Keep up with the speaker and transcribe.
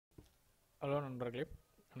Hello நண்பர்களே,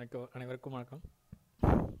 அனைவருக்கும் வணக்கம்.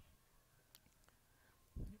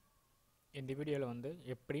 இந்த வீடியோவில்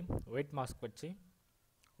எப்படி ஒயிட் மாஸ்க் வச்சு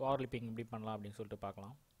ஓவர்லிப்பிங் எப்படி பண்ணலாம் அப்படின்னு சொல்லிட்டு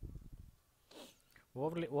பார்க்கலாம்.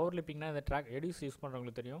 ஓவர்லிப்பிங்னா இந்த எடியூஸ் யூஸ்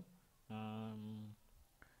பண்ணுறவங்களுக்கு தெரியும்.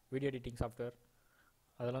 வீடியோ எடிட்டிங் சாஃப்ட்வேர்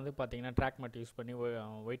அதில் பார்த்தீங்கன்னா ட்ராக் மேட் யூஸ் பண்ணி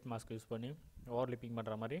ஒயிட் மாஸ்க் யூஸ் பண்ணி ஓவர்லிப்பிங்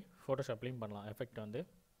பண்ணுற மாதிரி ஃபோட்டோஷாப்லேயும் பண்ணலாம். எஃபெக்ட்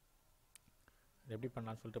எப்படி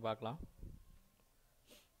பண்ணலாம்னு சொல்லிட்டு பார்க்கலாம்.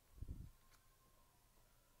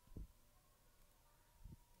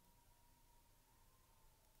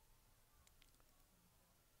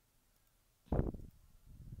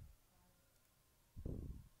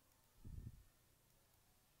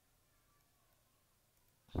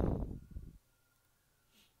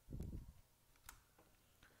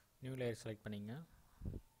 நியூ லேயர் செலக்ட் பண்ணிங்க.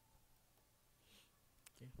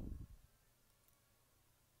 ஓகே,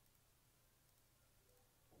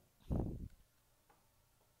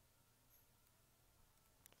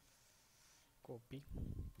 காப்பி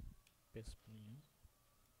பேஸ்ட் பண்ணிங்க.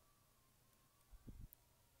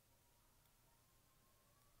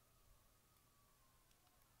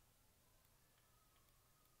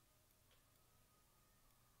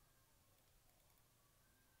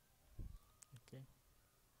 ஓகே,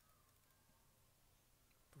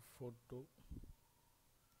 ஃபோட்டோ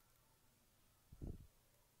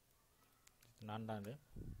நான் தான் இது.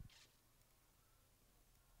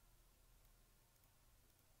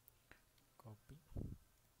 Copy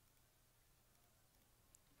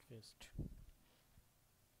paste.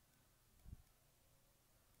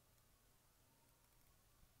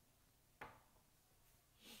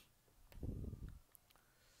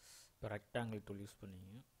 இப்போ ரெக்டாங்கிள் டூல் யூஸ்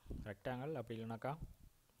பண்ணிங்க. ரெக்டாங்கிள் அப்படி இல்லைனாக்கா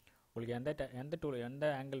உங்களுக்கு எந்த டூல் எந்த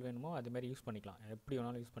ஆங்கிள் வேணுமோ அதுமாரி யூஸ் பண்ணிக்கலாம். எப்படி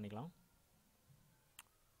வேணாலும் யூஸ் பண்ணிக்கலாம்.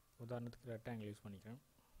 உதாரணத்துக்கு ரெக்டாங்கிள் யூஸ் பண்ணிக்கிறேன்.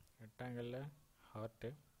 ரெக்டாங்கிளில் ஹார்ட்டு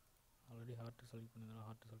ஆல்ரெடி ஹார்ட்டு செலக்ட் பண்ணதுனால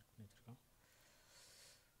ஹார்ட்டு செலக்ட் பண்ணி வச்சுருக்கேன்.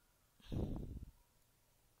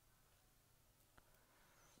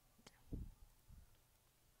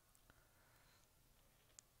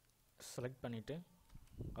 செலக்ட் பண்ணிவிட்டு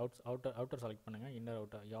அவுட்டர் செலக்ட் பண்ணுங்கள். இன்னர்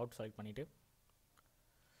அவுட் செலக்ட் பண்ணிவிட்டு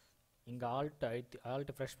இங்கே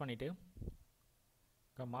ஆல்ட்டு ப்ரெஷ் பண்ணிவிட்டு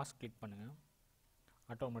இங்கே மாஸ்க் கிளிக் பண்ணுங்கள்.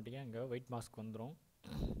 ஆட்டோமேட்டிக்காக இங்கே ஒயிட் மாஸ்க் வந்துடும்.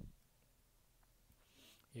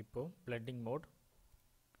 இப்போது பிளெண்டிங் மோட்,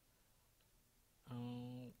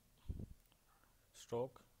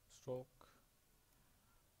 ஸ்ட்ரோக்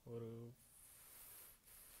ஒரு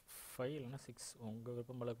 5 இல்லைன்னா 6 உங்கள்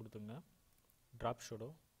விருப்பம் போல் கொடுத்துங்க. ட்ராப்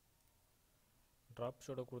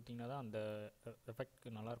ஷேடோ கொடுத்தீங்கன்னா தான் அந்த எஃபெக்ட்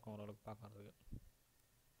நல்லாயிருக்கும் ஓரளவுக்கு பார்க்குறதுக்கு.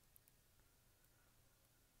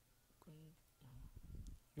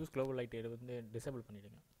 யூஸ் க்ளோபல் லைட் இது டிசேபிள்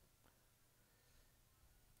பண்ணிவிடுங்க.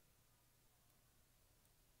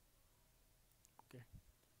 ஓகே,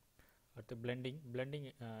 அடுத்து பிளெண்டிங்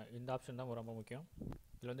இந்த ஆப்ஷன் தான் ரொம்ப முக்கியம்.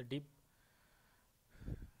 இதில் டீப்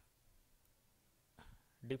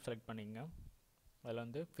செலக்ட் பண்ணிங்க.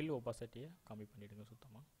 அதில் ஃபில் ஒப்பாசிட்டியை கம்மி பண்ணிவிடுங்க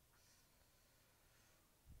சுத்தமாக.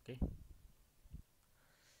 ஓகே,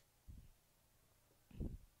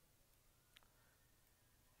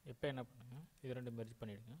 இப்போ என்ன பண்ணுங்க, இது ரெண்டு மெர்ஜ்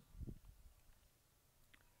பண்ணிவிடுங்க.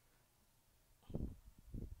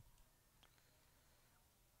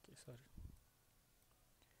 Okay, sorry.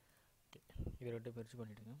 ஓகே, இது ரெண்டு மெர்ஜ்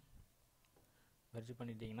பண்ணிவிடுங்க. மெர்ஜ்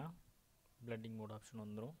பண்ணிட்டீங்கன்னா பிளெண்டிங் மோட் ஆப்ஷன்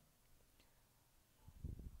வந்துடும்.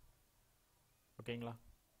 ஓகேங்களா?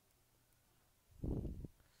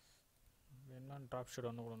 என்ன ட்ராப்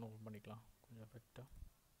ஷேட் ஒன்று பண்ணிக்கலாம் கொஞ்சம் எஃபெக்டாக.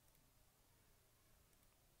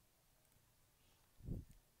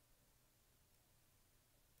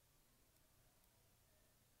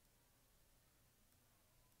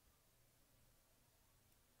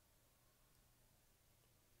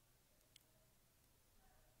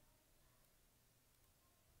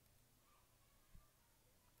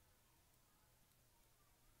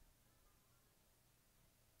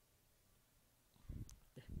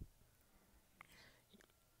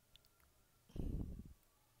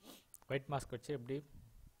 ஒயிட் மாஸ்க் வச்சு எப்படி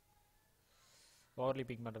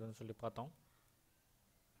ஓவர்லிப்பிங் பண்ணுறதுன்னு சொல்லி பார்த்தோம்.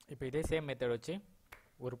 இப்போ இதே சேம் மெத்தட் வச்சு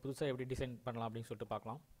ஒரு புதுசாக எப்படி டிசைன் பண்ணலாம் அப்படின்னு சொல்லிட்டு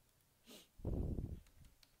பார்க்கலாம்.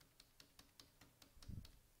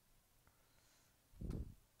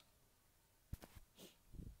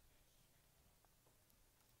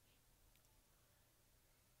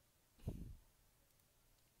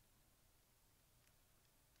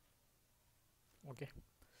 ஓகே,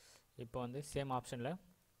 இப்போ சேம் ஆப்ஷனில்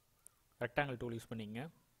ரெக்டாங்கிள் டூல் யூஸ் பண்ணிங்க.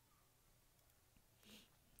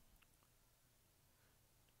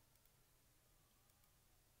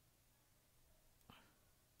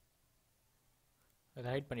 அதை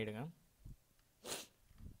ஹைட் பண்ணிவிடுங்க.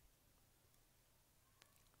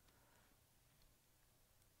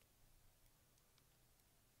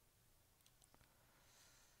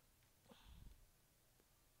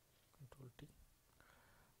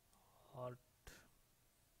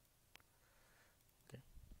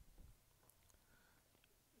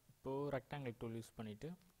 இப்போது ரெக்டாங்கிள் டூல் யூஸ் பண்ணிவிட்டு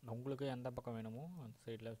உங்களுக்கு எந்த பக்கம் வேணுமோ அந்த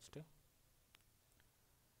சைடில் வச்சுட்டு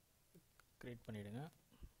க்ரியேட் பண்ணிவிடுங்க.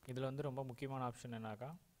 இதில் வந்து ரொம்ப முக்கியமான ஆப்ஷன் என்னாக்கா,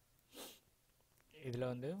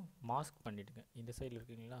 இதில் வந்து மாஸ்க் பண்ணிவிடுங்க. இந்த சைடில்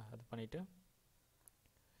இருக்குங்களா, அது பண்ணிவிட்டு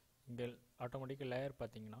இங்கே ஆட்டோமேட்டிக்காக லேயர்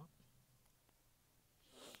பார்த்தீங்கன்னா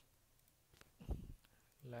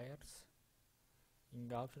லேயர்ஸ்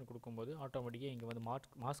இங்கே ஆப்ஷன் கொடுக்கும்போது ஆட்டோமேட்டிக்காக இங்கே வந்து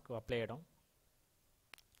மாஸ்க் அப்ளை ஆகிடும்.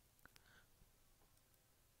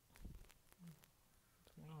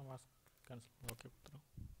 மாஸ்க் கேன்சல் ஓகே கொடுத்துரும்.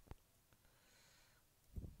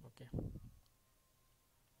 ஓகே,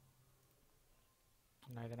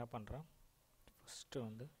 நான் இதை என்ன பண்ணுறேன், ஃபஸ்ட்டு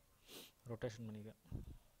வந்து ரொட்டேஷன் பண்ணிக்கிறேன்.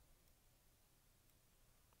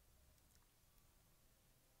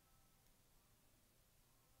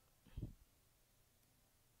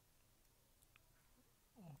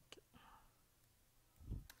 Okay,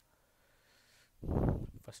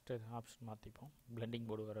 first option மாற்றிப்போம். Blending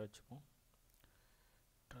board வர வச்சுப்போம்.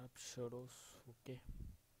 Drop shadows okay,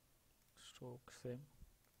 stroke same,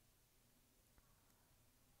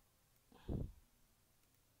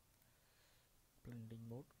 blending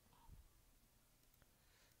mode,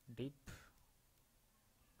 deep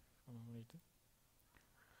பண்ணிட்டு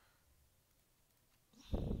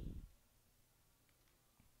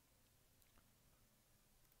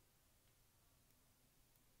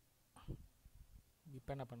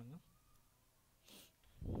இப்போ என்ன பண்ணுங்க,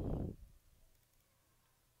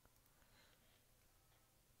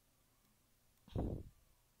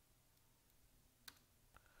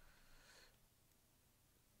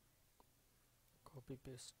 copy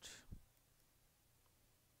paste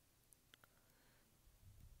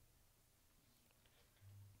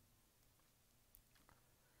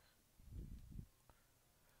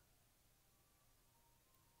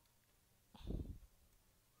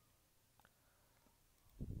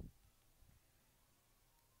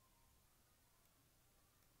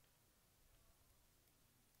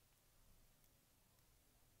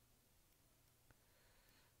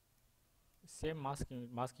same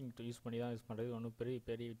masking use பண்ணி தான் யூஸ் பண்ணுறது. ஒன்றும்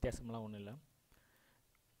பெரிய வித்தியாசம்லாம் ஒன்றும் இல்லை.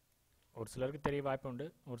 ஒரு சிலருக்கு தெரிய வாய்ப்பு உண்டு,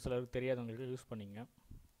 ஒரு சிலருக்கு தெரியாதவங்களுக்கு யூஸ் பண்ணிங்க.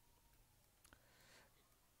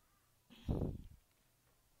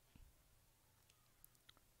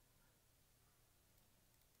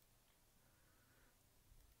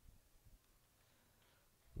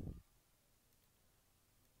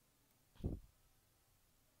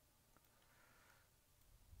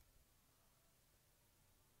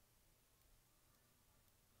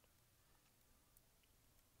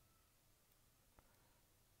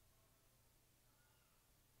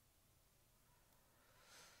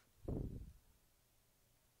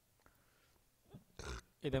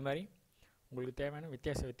 இதே மாதிரி உங்களுக்கு தேவையான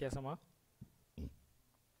வித்தியாசமாக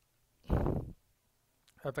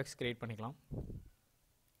எஃபெக்ட்ஸ் கிரியேட் பண்ணிக்கலாம்.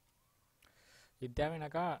 இது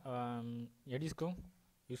தேவைனாக்கா எடிஸ்க்கும்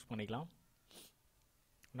யூஸ் பண்ணிக்கலாம்.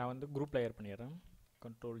 நான் வந்து குரூப் லேயர் பண்ணிடுறேன்.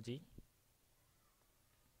 Ctrl+G,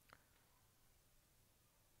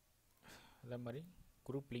 அதே மாதிரி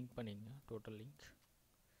குரூப் லிங்க் பண்ணிங்க, டோட்டல்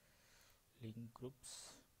லிங்க் குரூப்ஸ்.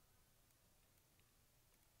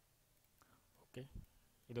 ஓகே,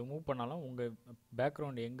 இதை மூவ் பண்ணாலும் உங்கள்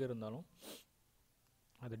பேக்ரவுண்ட் எங்கே இருந்தாலும்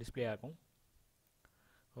அது டிஸ்பிளே ஆகும்.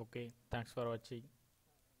 ஓகே, தேங்க்ஸ் ஃபார் வாட்சிங்.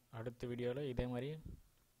 அடுத்த வீடியோவில் இதே மாதிரி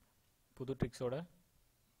புது ட்ரிக்ஸோடு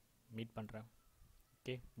மீட் பண்ணுறேன்.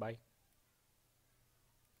 ஓகே, பாய்.